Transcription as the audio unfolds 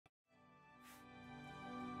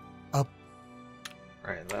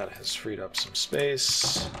Alright, that has freed up some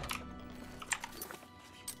space.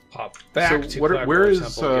 Pop back to where is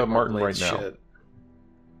Temple, get Martin more right now? shit.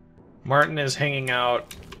 Martin is hanging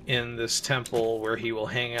out in this temple where he will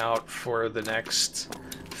hang out for the next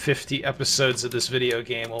 50 episodes of this video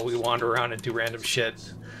game while we wander around and do random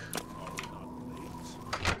shit.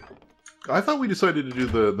 I thought we decided to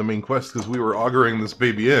do the main quest because we were auguring this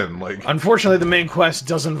baby in. Like, unfortunately, the main quest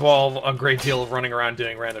does involve a great deal of running around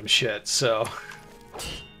doing random shit, so...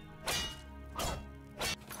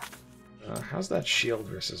 how's that shield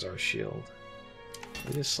versus our shield?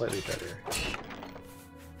 It is slightly better.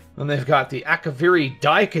 Then they've got the Akaviri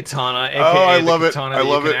Daikatana, aka I love the it. katana I that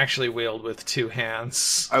love you can it. actually wield with 2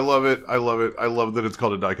 hands. I love it. I love it. I love that it's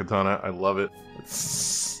called a Daikatana. I love it.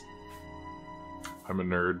 I'm a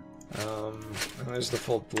nerd. And there's the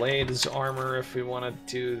full Blades armor if we want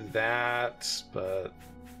to do that, but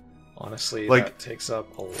honestly, Like, that takes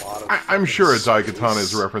up a lot of I'm sure a space. Daikatana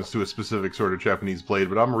is a reference to a specific sort of Japanese blade,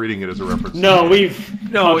 but I'm reading it as a reference No, to... we've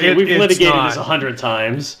it's litigated not. this 100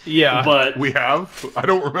 times. Yeah. But We have? I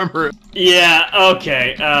don't remember it. yeah,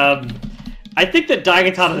 okay. I think that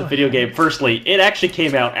Daikatana, the video game, firstly, it actually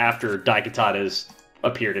came out after Daikatanas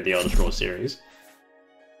appeared in the Elder Scrolls series.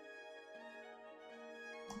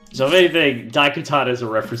 So if anything, Daikatana is a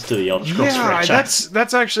reference to the Elder Scrolls franchise.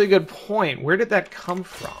 that's actually a good point. Where did that come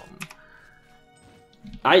from?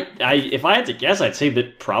 If I had to guess, I'd say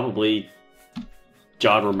that probably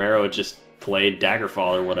John Romero just played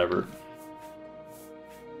Daggerfall or whatever.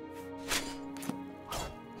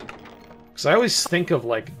 Because I always think of,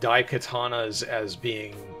 like, Daikatanas as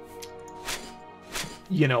being,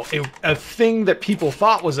 you know, a thing that people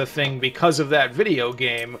thought was a thing because of that video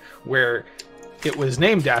game where it was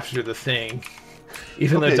named after the thing.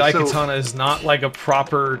 Even though Daikatana is not, like, a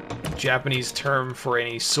proper Japanese term for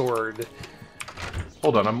any sword.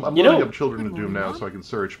 Hold on, I'm loading up Children of Doom now so I can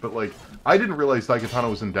search, but, like, I didn't realize Daikatana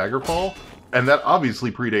was in Daggerfall, and that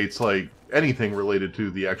obviously predates, like, anything related to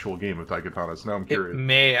the actual game of Daikatana, so now I'm curious. It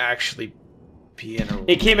may actually be in a...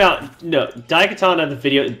 It came out... No, Daikatana, the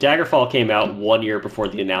video... Daggerfall came out 1 year before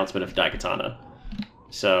the announcement of Daikatana.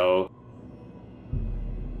 So...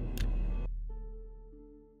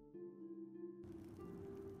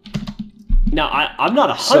 Now, I'm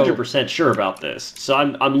not 100% sure about this, so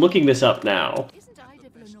I'm looking this up now.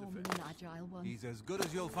 He's as good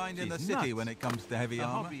as you'll find in the city when it comes to heavy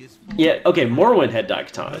armor. Yeah, okay, Morrowind had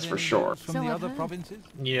Daikatanas, for sure. From the other provinces?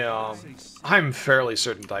 Yeah, I'm fairly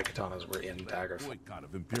certain Daikatanas were in Daggerfall.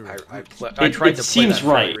 I tried It to play seems that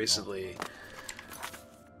very right. recently.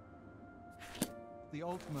 The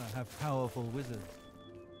Ultima have powerful wizards.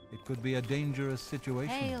 It could be a dangerous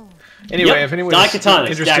situation. Anyway, Yep, if anyone's Daikatana,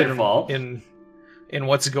 interested Daggerfall. in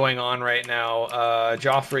what's going on right now,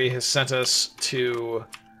 Joffrey has sent us to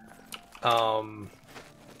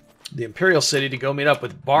the Imperial City to go meet up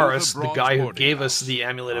with Varus, the guy who gave us the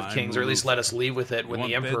Amulet of Kings, or at least let us leave with it when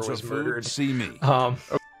the Emperor was murdered. See me.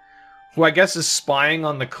 Who I guess is spying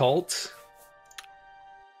on the cult.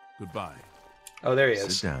 Goodbye. Oh, there he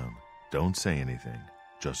is. Sit down. Don't say anything.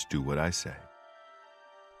 Just do what I say.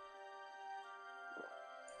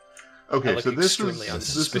 Okay, so this is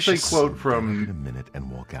a quote Wait a from... minute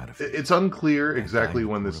and walk out of here. It's unclear exactly And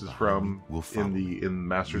I when who this are is behind from will follow. in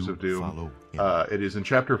Masters You of Doom. follow him. It is in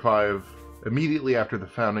Chapter 5, immediately after the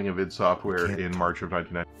founding of id Software in March of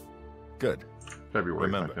 1990. Good. February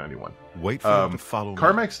Remember, 1991. Wait for him to follow me.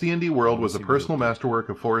 Carmack's D&D world was a personal masterwork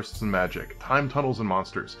of forests and magic, time tunnels and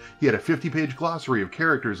monsters. He had a 50-page glossary of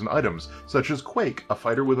characters and items, such as Quake, a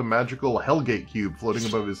fighter with a magical Hellgate cube floating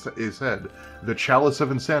above his head, the Chalice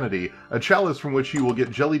of Insanity, a chalice from which you will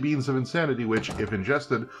get jelly beans of insanity which, if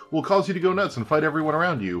ingested, will cause you to go nuts and fight everyone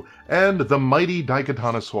around you, and the mighty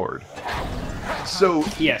Daikatana sword. So,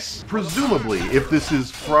 Yes. presumably, if this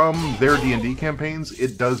is from their D&D campaigns,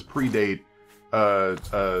 it does predate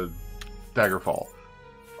Daggerfall.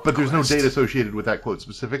 But there's no date associated with that quote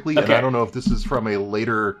specifically, and Okay. I don't know if this is from a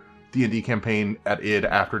later D&D campaign at id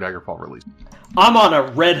after Daggerfall release. I'm on a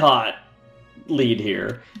red-hot lead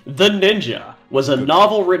here. The Ninja was a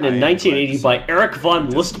novel written in 1980 by Eric von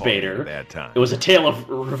Lustbader. It was a tale of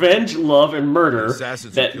revenge, love, and murder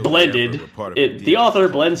that blended... The author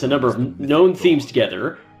blends a number of known themes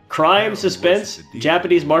together. Crime, suspense,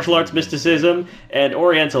 Japanese martial arts mysticism, and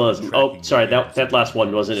Orientalism. Oh, sorry, that last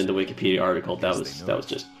one wasn't in the Wikipedia article. That was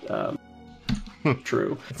just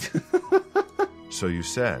true. So you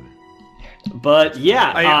said. But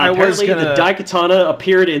yeah, I was apparently gonna- the Daikatana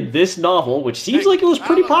appeared in this novel, which seems like it was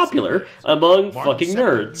pretty popular among fucking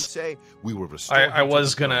nerds. We were I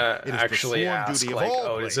was gonna It is the actually sworn ask, duty of like, all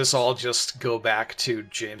oh, does this all just go back to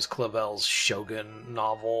James Clavell's Shogun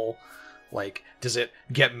novel, Like, does it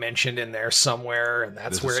get mentioned in there somewhere, and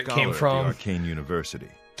that's There's where it came from? At the Arcane University.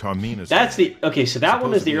 Tarmina's That's the okay. So that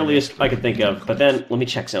one is the earliest I could think of. But then let me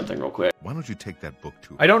check something real quick. Why don't you take that book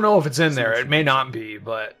to? I don't know if it's in there. It may not be,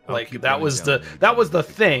 but like that was the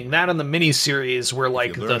thing. That and the miniseries were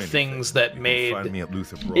like the things that made no,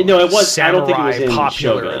 it was. I don't think it was in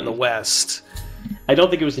popular Shogun. in the West. I don't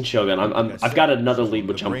think it was in Shogun. I've got another lead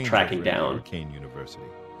which I'm tracking down. Arcane University.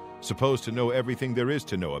 Supposed to know everything there is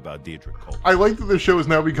to know about Daedric cult. I like that the show has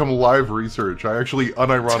now become live research. I actually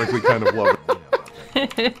unironically kind of love it.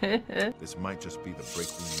 This might just be the break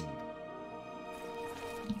we need.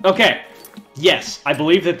 Okay. Yes, I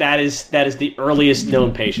believe that is the earliest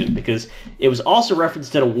known patient because it was also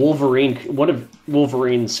referenced in one of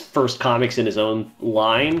Wolverine's first comics in his own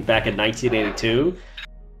line back in 1982.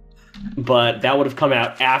 But that would have come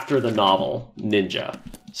out after the novel Ninja.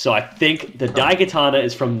 So I think the Daikatana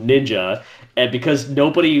is from Ninja, and because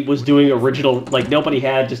nobody was doing original, like nobody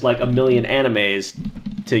had just like a million animes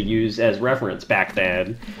to use as reference back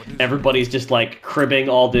then, everybody's just like cribbing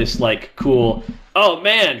all this like cool, oh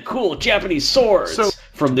man, cool Japanese swords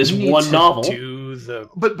from this one novel.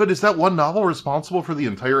 But is that one novel responsible for the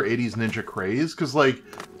entire 80s ninja craze? Because like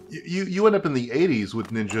you end up in the 80s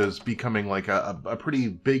with ninjas becoming like a pretty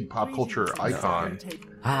big pop culture icon.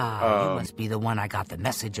 You must be the one I got the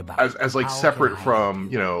message about. As like separate from,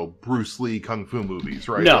 you know, Bruce Lee kung fu movies,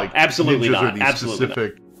 right? No, like, absolutely ninjas not. Are these Absolutely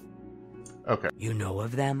specific... not. Okay. You know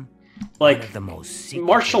of them? Like, the most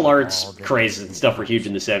martial arts crazes and stuff were huge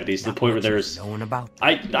in the 70s to the point where there's...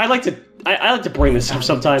 I like to bring this up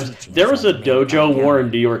sometimes. There was a dojo war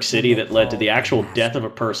in New York City that led to the actual death of a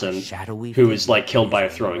person who was, like, killed by a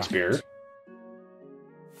throwing spear.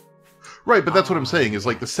 Right, but that's what I'm saying, is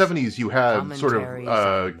like the 70s you had sort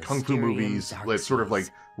of kung fu movies that sort of like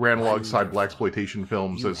ran alongside blaxploitation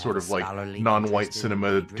films as sort of like non-white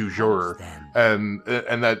cinema du jour. And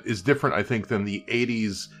that is different, I think, than the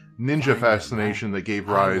 80s ninja fascination that gave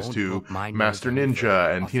rise to Master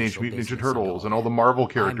Ninja and Teenage Mutant Ninja Turtles and all the Marvel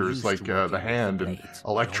characters like The Hand and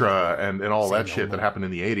Elektra and all that shit that happened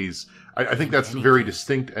in the 80s. I think that's very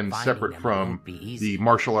distinct and separate from the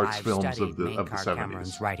martial arts films of the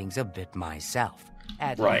 70s. Writings a bit myself,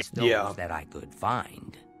 at right, least those that I could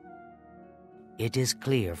find. It is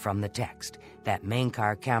clear from the text that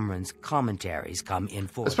Menkar Cameron's commentaries come in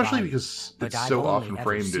 4 especially volumes, because it's so often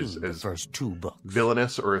framed as first 2 books.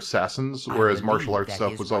 Villainous or assassins, whereas martial arts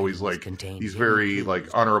stuff was always like these very like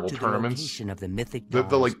honorable tournaments.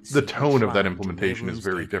 The tone of that implementation is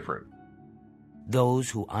very different. Those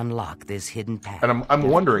who unlock this hidden path. And I'm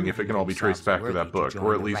wondering if it can all be traced back to that book,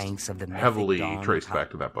 or at least heavily traced back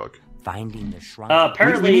to that book. Finding the shrine.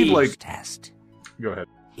 Apparently, we need, like, test. Go ahead.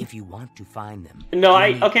 If you want to find them. No,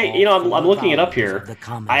 okay, you know, I'm looking it up here.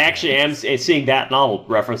 I actually am seeing that novel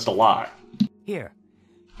referenced a lot. Here,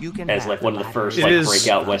 you can as like one of the first like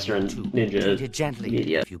breakout Western ninja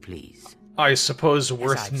media. If you please. I suppose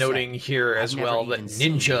worth noting here as well that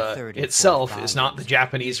ninja itself is not the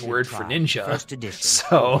Japanese word for ninja.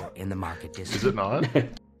 So, in the market is it not?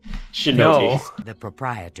 Shinobi. No. The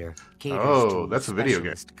proprietor caters to that's a video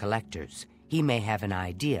game. Collectors. He may have an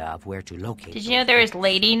idea of where to locate. Did you know there was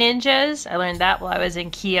lady ninjas? I learned that while I was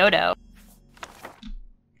in Kyoto.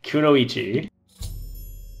 Kunoichi.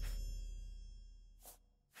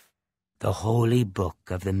 The holy book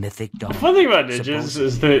of the mythic dawn. The fun thing about ninjas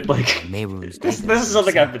is that, like, this is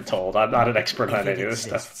something I've been told. I'm not an expert on any of this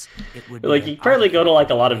stuff. Like, you apparently go to,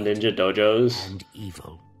 like, a lot of ninja dojos. And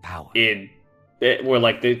evil power. Where,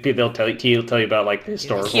 like, they'll tell you about, like, the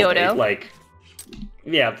historical... Kyoto? Like,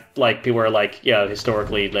 yeah, like, people are like, yeah,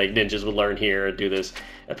 historically, like, ninjas would learn here and do this.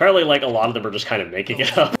 Apparently, like, a lot of them are just kind of making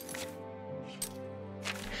it up.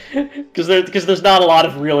 Because there's not a lot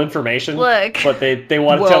of real information. Look. But they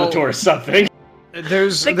want to tell the tourists something.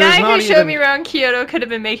 The guy who showed me around Kyoto could have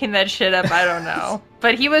been making that shit up, I don't know.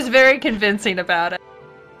 But he was very convincing about it.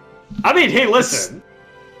 I mean, hey, listen.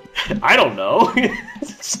 I don't know.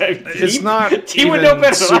 It's not he would know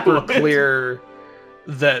better super clear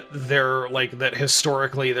that that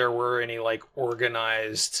historically there were any like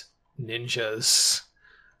organized ninjas.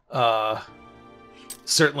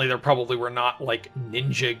 Certainly there probably were not like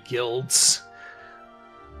ninja guilds.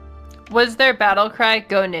 Was their battle cry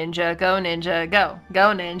 "Go ninja, go ninja, go, go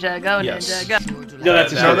ninja, go yes. ninja, go"? No,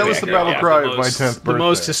 that was the battle cry of my 10th birthday. The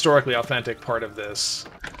most historically authentic part of this.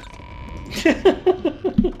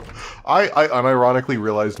 I unironically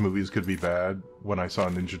realized movies could be bad when I saw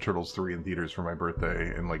Ninja Turtles 3 in theaters for my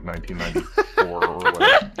birthday in like 1994 or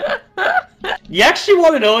whatever. You actually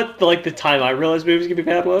want to know what like the time I realized movies could be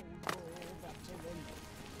bad was?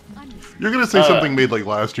 You're gonna say something made like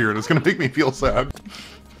last year, and it's gonna make me feel sad.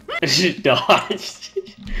 No,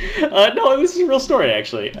 this is a real story,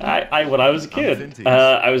 actually. When I was a kid,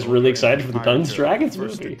 I was really excited for the Dungeons and Dragons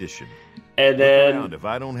movie. And then if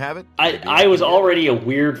I don't have it, I was already a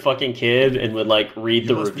weird fucking kid and would like read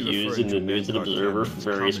the reviews in the News and Observer for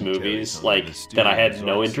various movies like that I had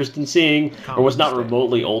no interest in seeing or was not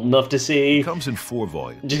remotely old enough to see. It comes in 4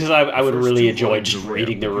 volumes. Just because I would really enjoy just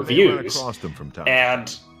reading the reviews.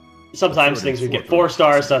 And sometimes things would get 4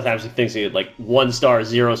 stars, sometimes things would get like 1 star,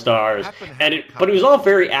 0 stars, but it was all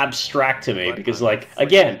very abstract to me because, like,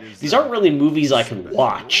 again, these aren't really movies I can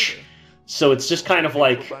watch. So it's just kind of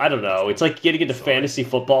like, I don't know, it's like getting into fantasy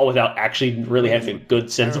football without actually really having a good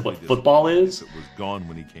sense of what football is.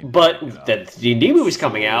 But the D&D movie's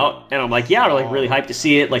coming out, and I'm like, yeah, I'm like really hyped to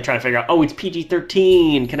see it, like trying to figure out, oh, it's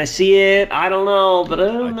PG-13, can I see it? I don't know, but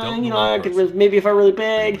I could maybe if I'm really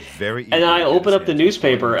big. And then I open up the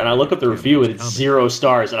newspaper, and I look up the review, and it's 0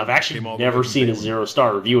 stars, and I've actually never seen a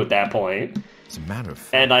 0-star review at that point.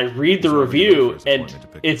 And I read the review, and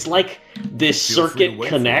it's like this circuit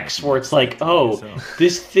connects where it's like, oh,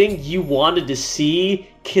 this thing you wanted to see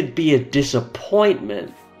could be a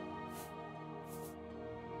disappointment.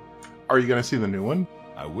 Are you going to see the new one?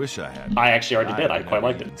 I wish I had. I actually already did. I quite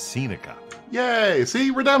liked it. Seen a copy. Yay! See,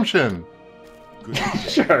 redemption.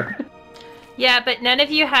 Sure. Yeah, but none of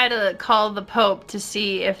you had to call the Pope to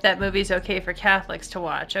see if that movie's okay for Catholics to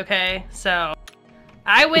watch. Okay, so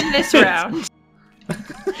I win this round.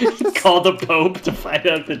 Call the Pope to find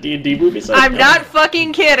out the D&D movie. I'm not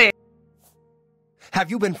fucking kidding. Have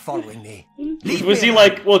you been following me? Was he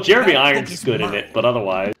like, well, Jeremy Irons is good in it, but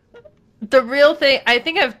otherwise. The real thing, I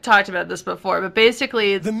think I've talked about this before, but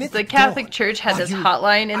basically the Catholic Church had this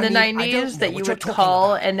hotline in the 90s that you would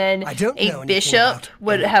call, and then a bishop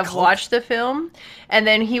would have watched the film, and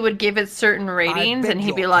then he would give it certain ratings, and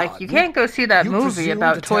he'd be like, you can't go see that movie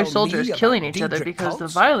about toy soldiers killing each other because the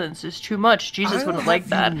violence is too much. Jesus wouldn't like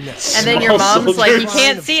that. And then your mom's like, you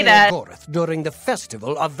can't see that. During the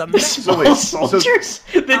festival of the small soldiers?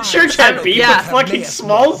 The church had beef with fucking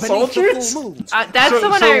small soldiers? That's the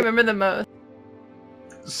one I remember the most.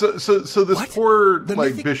 So this poor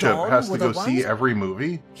bishop has to go see every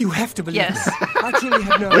movie. You have to believe yes. I truly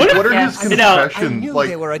have no what are his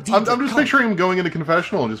confessions? I'm just picturing him going into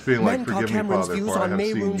confessional and just being like, "Forgive me, Father, for I have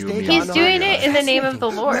seen you." He's doing it in the name of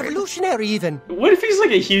the Lord. Revolutionary, even. What if he's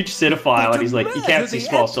like a huge cinephile and he's like, you can't see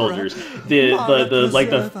small soldiers?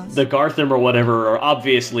 The Gartham or whatever are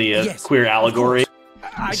obviously a queer allegory.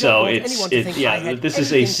 So this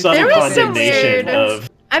is a subtle condemnation of.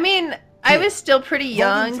 I mean, I was still pretty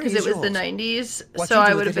young because it was the 90s, so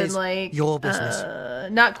I would have been like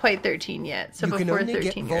not quite 13 yet, so before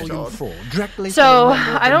 13 years old. So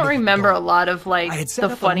I don't remember a lot of like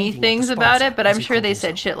the funny things about it, but I'm sure they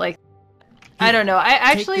said shit like, I don't know. I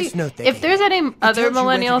actually, if there's any other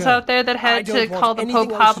millennials out there that had to call the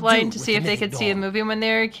Pope hotline to see if they could see a movie when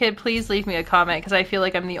they were a kid, please leave me a comment, because I feel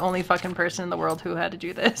like I'm the only fucking person in the world who had to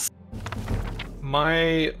do this.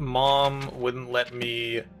 My mom wouldn't let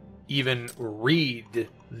me even read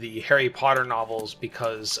the Harry Potter novels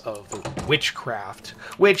because of witchcraft,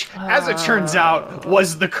 which, as it turns out,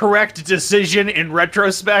 was the correct decision in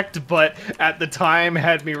retrospect, but at the time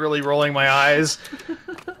had me really rolling my eyes.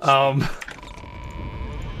 I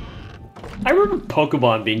remember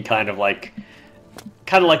Pokemon being kind of like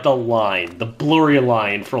the blurry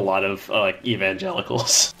line for a lot of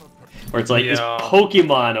evangelicals. Where it's like, is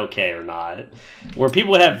Pokemon okay or not? Where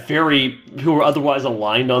people would have who were otherwise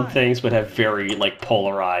aligned on things, would have very,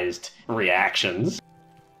 polarized reactions.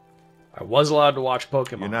 I was allowed to watch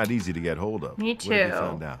Pokemon. You're not easy to get hold of. Me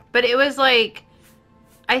too. But it was like,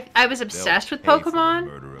 I was obsessed with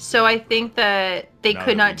Pokemon, so I think that they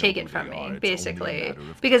could not take it from me, basically.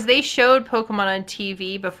 Because they showed Pokemon on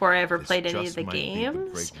TV before I ever played any of the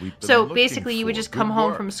games. So basically you would just come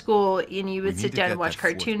home from school and you would sit down and watch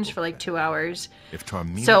cartoons for like 2 hours.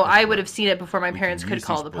 So I would have seen it before my parents could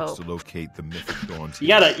call the Pope. You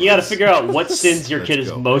gotta figure out what sins your kid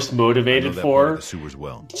is most motivated for, so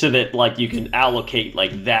that you can allocate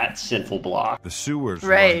that sinful block. The sewers,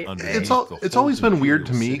 right? It's always been weird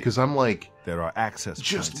to me because I'm like, there are access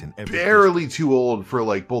just barely too old for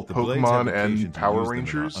both Pokemon and Power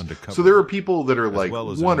Rangers. So there are people that are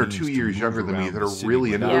 1 or 2 years younger than me that are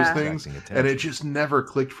really into those things, and it just never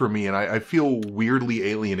clicked for me, and I feel weirdly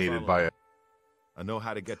alienated by it. I know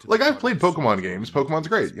how to get to I've played Pokemon games. Pokemon's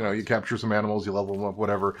great. You capture some animals, you level them up,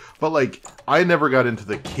 whatever. But I never got into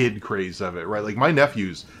the kid craze of it, right? My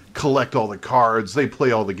nephews collect all the cards, they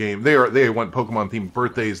play all the game. They want Pokemon themed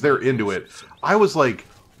birthdays, they're into it. I was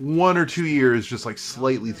 1 or 2 years just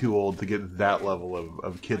slightly too old to get that level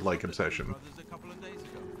of kid-like obsession.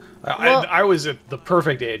 I was at the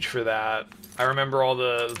perfect age for that. I remember all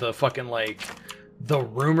the fucking, like, the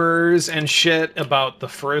rumors and shit about the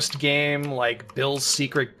first game, like Bill's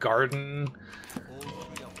Secret Garden,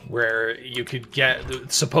 where you could get,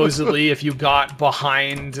 supposedly, if you got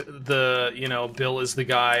behind the, you know, Bill is the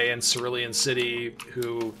guy in Cerulean City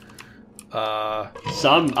who, I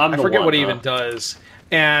forget what he even does,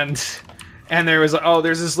 and there was,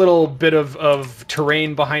 there's this little bit of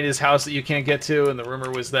terrain behind his house that you can't get to, and the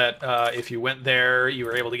rumor was that if you went there, you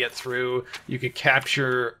were able to get through, you could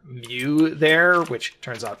capture Mew there, which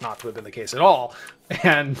turns out not to have been the case at all,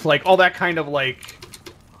 and, like, all that kind of, like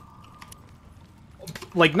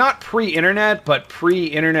not pre-internet, but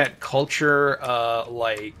pre-internet culture,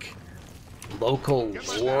 like, local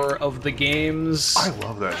lore of the games. I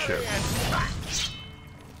love that shit.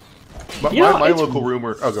 My local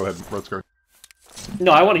rumor... Oh, go ahead, Rodscar.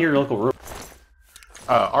 No, I want to hear your local rumor.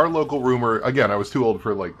 Our local rumor... Again, I was too old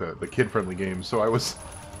for, like, the kid-friendly games, so I was...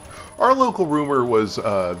 Our local rumor was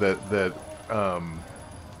that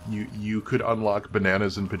you could unlock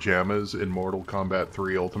bananas and pajamas in Mortal Kombat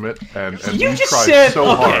 3 Ultimate, and you tried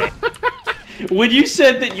so hard. When you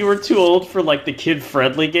said that you were too old for, like, the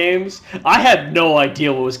kid-friendly games, I had no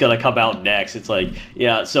idea what was going to come out next. It's like,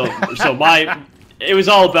 yeah, so it was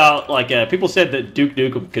all about, like, people said that Duke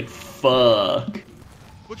Nukem could fuck.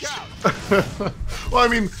 Look out! Well, I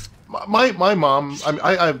mean, my mom,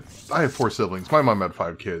 I have 4 siblings. My mom had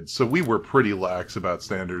 5 kids, so we were pretty lax about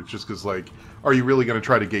standards, just because, like, are you really going to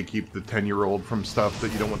try to gatekeep the 10-year-old from stuff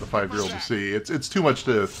that you don't want the 5-year-old to see? It's too much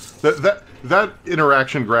to... That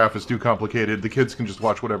interaction graph is too complicated. The kids can just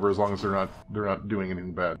watch whatever as long as they're not doing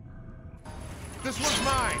anything bad. This one's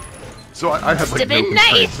mine! So I had, like, no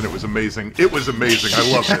constraints, and it was amazing. It was amazing.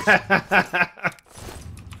 I loved it.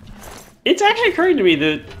 It's actually occurring to me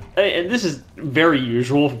that, and this is very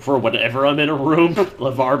usual for whenever I'm in a room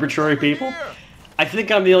of arbitrary people, I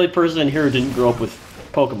think I'm the only person here who didn't grow up with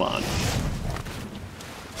Pokemon.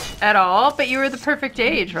 At all? But you were the perfect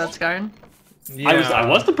age, Rudskarn. Yeah. I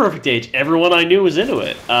was the perfect age. Everyone I knew was into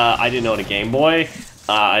it. I didn't own a Game Boy.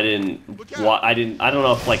 I don't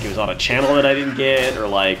know if, like, it was on a channel that I didn't get, or,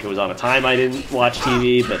 like, it was on a time I didn't watch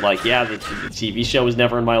TV, but, like, yeah, the TV show was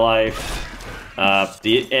never in my life.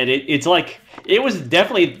 It's like, it was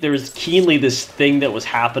definitely, there was keenly this thing that was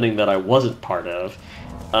happening that I wasn't part of.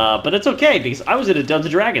 But it's okay, because I was into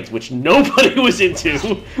Dungeons & Dragons, which nobody was into,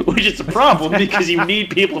 which is a problem, because you need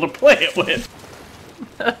people to play it with.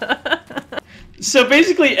 So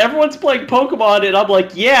basically, everyone's playing Pokemon, and I'm like,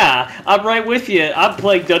 yeah, I'm right with you. I'm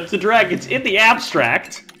playing Dungeons & Dragons in the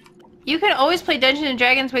abstract. You can always play Dungeons &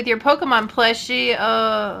 Dragons with your Pokemon plushie,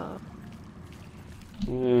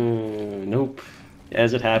 Nope.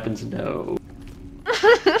 As it happens, no.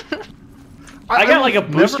 I got, like, a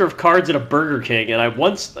booster of cards at a Burger King, and I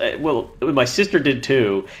once... Well, my sister did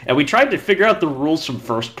too, and we tried to figure out the rules from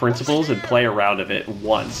first principles and play around of it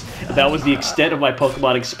once. That was the extent of my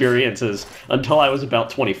Pokemon experiences until I was about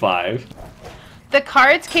 25. The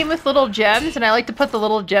cards came with little gems, and I like to put the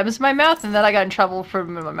little gems in my mouth, and then I got in trouble for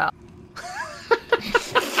them in my mouth.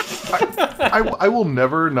 I will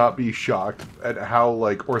never not be shocked at how,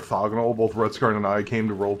 like, orthogonal both Rudskarn and I came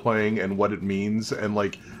to role-playing and what it means, and,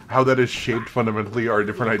 like, how that has shaped fundamentally our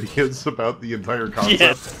different ideas about the entire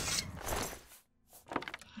concept.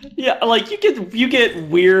 Yeah, like, you get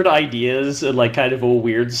weird ideas and, like, kind of a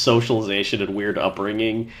weird socialization and weird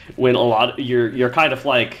upbringing when you're kind of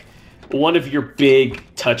like, one of your big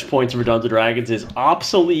touch points for Dungeons & Dragons is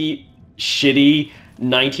obsolete, shitty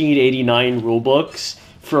 1989 rulebooks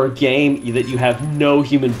for a game that you have no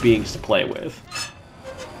human beings to play with.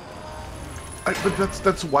 But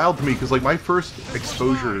that's wild to me, because, like, my first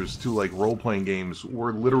exposures to, like, role-playing games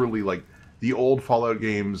were literally, like, the old Fallout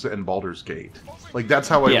games and Baldur's Gate. Like, that's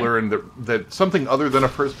how I learned that something other than a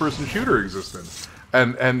first-person shooter existed.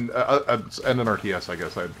 And an RTS, I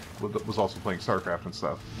guess. I was also playing StarCraft and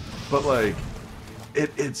stuff. But, like,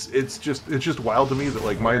 it's just wild to me that,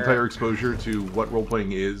 like, my entire exposure to what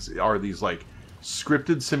role-playing are these, like,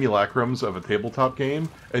 scripted simulacrums of a tabletop game,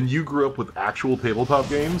 and you grew up with actual tabletop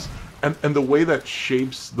games, and the way that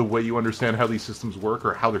shapes the way you understand how these systems work,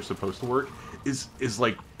 or how they're supposed to work, is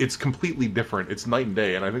like, it's completely different. It's night and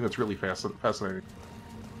day, and I think that's really fascinating.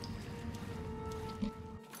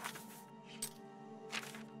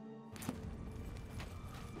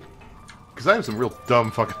 Because I have some real dumb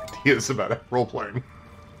fucking ideas about role-playing.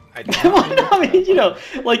 I mean, you know,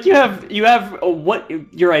 like, you have what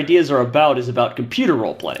your ideas are about is about computer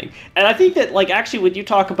role-playing. And I think that, like, actually when you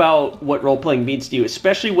talk about what role-playing means to you,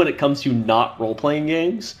 especially when it comes to not role-playing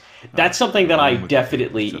games, That's something that I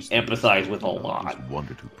definitely empathize with a lot.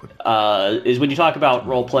 Is when you talk about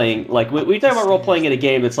role playing, like we talk about role playing in a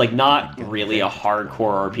game that's like not really a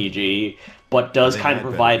hardcore RPG, but does kind of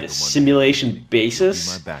provide a simulation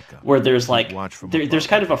basis where there's like there's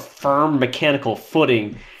kind of a firm mechanical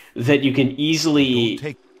footing that you can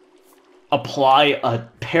easily apply a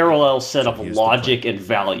parallel set of logic and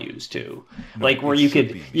values to. Like where you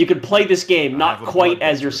could play this game not quite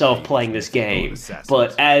as yourself playing this game,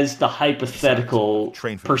 but as the hypothetical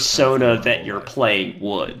persona that you're playing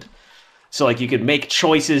would. So like you could make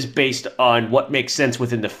choices based on what makes sense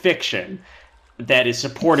within the fiction that is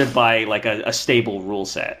supported by like a stable rule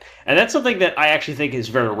set. And that's something that I actually think is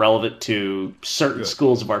very relevant to certain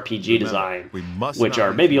schools of RPG design, which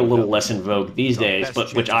are maybe a little less in vogue these days,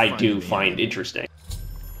 but which I do find interesting.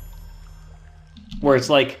 Where it's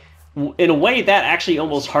like, in a way, that actually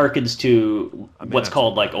almost harkens to what's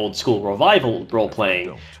called like old school revival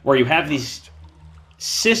role-playing, where you have these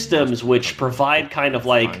systems which provide kind of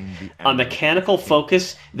like a mechanical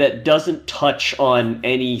focus that doesn't touch on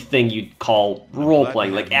anything you'd call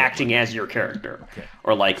role-playing, like acting as your character,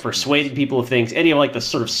 or like persuading people of things, any of like the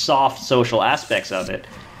sort of soft social aspects of it,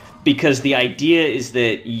 because the idea is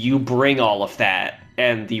that you bring all of that,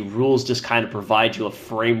 and the rules just kind of provide you a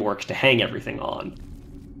framework to hang everything on.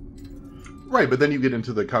 Right, but then you get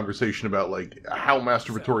into the conversation about, like, how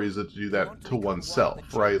masturbatory is it to do that to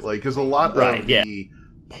oneself, right? Like, because a lot of the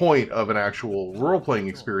point of an actual role-playing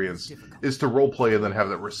experience is to role-play and then have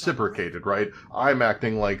that reciprocated, right? I'm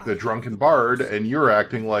acting like the drunken bard, and you're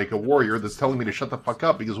acting like a warrior that's telling me to shut the fuck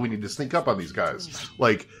up because we need to sneak up on these guys.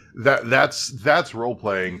 Like, that's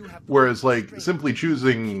role-playing, whereas, like, simply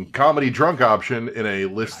choosing comedy drunk option in a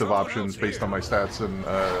list of options based on my stats and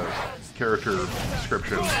character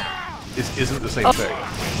description isn't the same thing.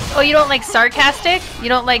 Oh, you don't like sarcastic? You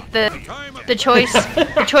don't like the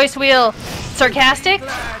choice wheel sarcastic?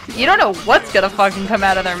 You don't know what's gonna fucking come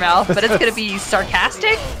out of their mouth, but it's gonna be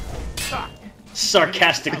sarcastic?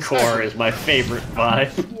 Sarcastic core is my favorite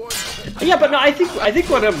vibe. Yeah, but no, I think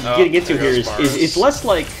what I'm getting into here is it's less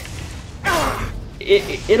like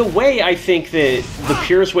in a way I think that the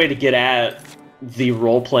purest way to get at the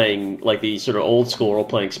role-playing, like the sort of old-school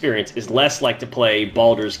role-playing experience, is less like to play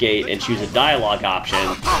Baldur's Gate and choose a dialogue option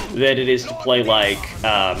than it is to play, like,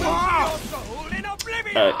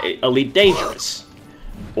 Elite Dangerous.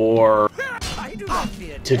 Or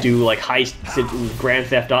to do, like, heists in Grand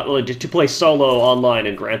Theft Auto, to play solo online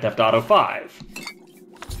in Grand Theft Auto 5.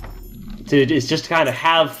 It's just to kind of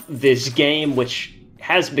have this game which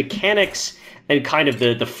has mechanics and kind of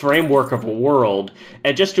the framework of a world,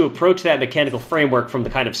 and just to approach that mechanical framework from the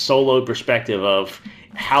kind of solo perspective of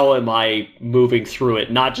how am I moving through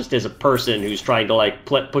it, not just as a person who's trying to like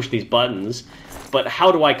push these buttons, but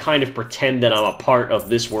how do I kind of pretend that I'm a part of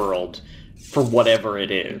this world for whatever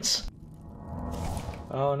it is.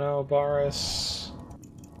 Oh no, Boris.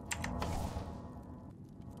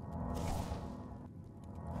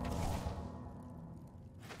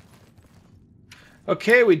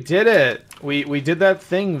 Okay, we did it. We did that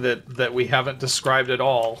thing that we haven't described at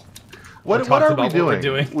all. What are we doing?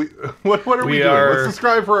 What are we doing? Let's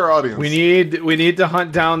describe for our audience. We need to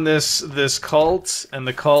hunt down this cult, and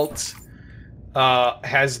the cult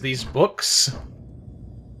has these books.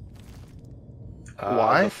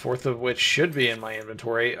 Why? The fourth of which should be in my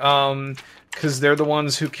inventory. Because they're the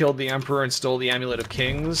ones who killed the Emperor and stole the Amulet of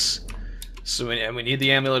Kings. So we need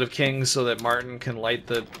the Amulet of Kings so that Martin can light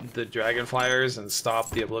the Dragonflyers and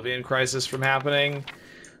stop the Oblivion crisis from happening.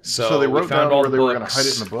 So they wrote down where they were going to hide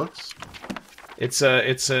it in the books? It's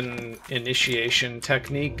an initiation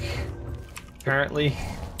technique, apparently.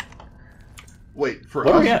 Wait, for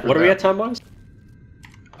what us? What are we at time-wise?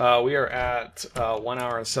 We are at 1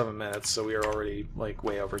 hour and 7 minutes, so we are already like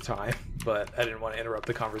way over time. But I didn't want to interrupt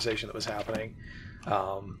the conversation that was happening.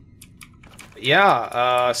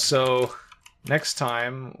 So next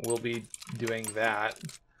time we'll be doing that.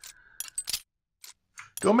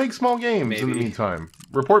 Go make small games in the meantime.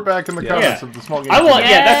 Report back in the comments of the small games.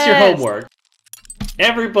 That's your homework.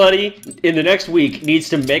 Everybody in the next week needs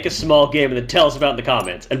to make a small game and then tell us about it in the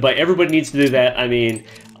comments. And by everybody needs to do that, I mean,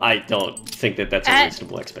 I don't think that that's a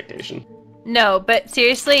reasonable expectation. No, but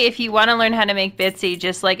seriously, if you want to learn how to make Bitsy,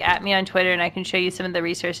 just like at me on Twitter and I can show you some of the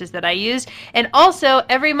resources that I use. And also,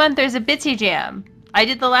 every month there's a Bitsy Jam. I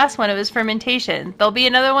did the last one, it was fermentation. There'll be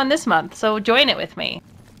another one this month, so join it with me.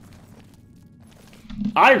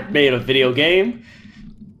 I made a video game.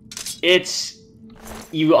 It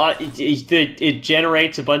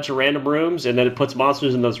generates a bunch of random rooms, and then it puts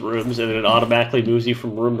monsters in those rooms, and then it automatically moves you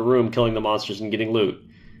from room to room, killing the monsters and getting loot.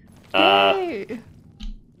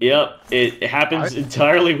 Yep, it happens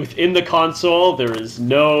entirely within the console. There is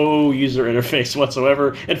no user interface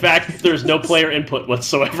whatsoever. In fact, there's no player input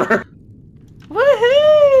whatsoever.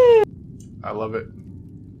 Woohoo! I love it.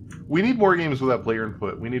 We need more games without player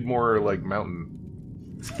input. We need more, like, Mountain.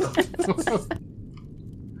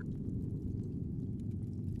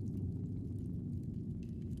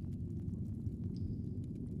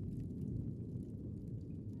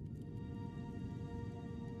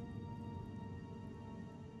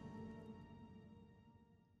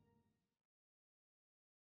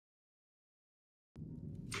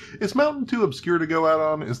 Is Mountain too obscure to go out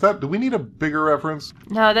on? Do we need a bigger reference?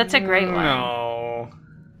 No, that's a great one. No.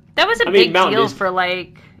 That was a big deal for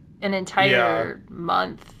like an entire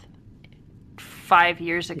month 5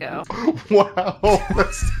 years ago. Wow,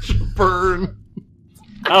 that's such a burn.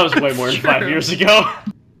 That was way more than 5 years ago.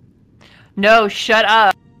 No, shut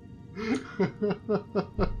up.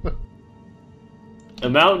 The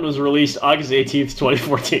Mountain was released August 18th,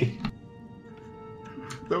 2014.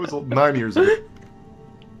 That was 9 years ago.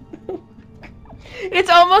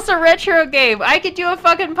 It's almost a retro game. I could do a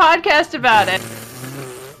fucking podcast about it.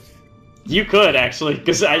 You could, actually,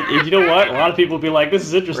 because you know what? A lot of people would be like, this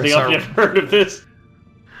is interesting, I've never heard of this.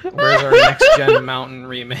 Where's our next-gen Mountain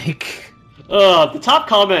remake? The top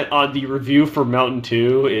comment on the review for Mountain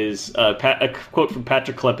 2 is a quote from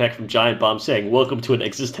Patrick Klepek from Giant Bomb saying, "Welcome to an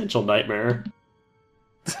existential nightmare."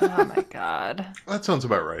 Oh my god. That sounds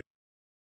about right.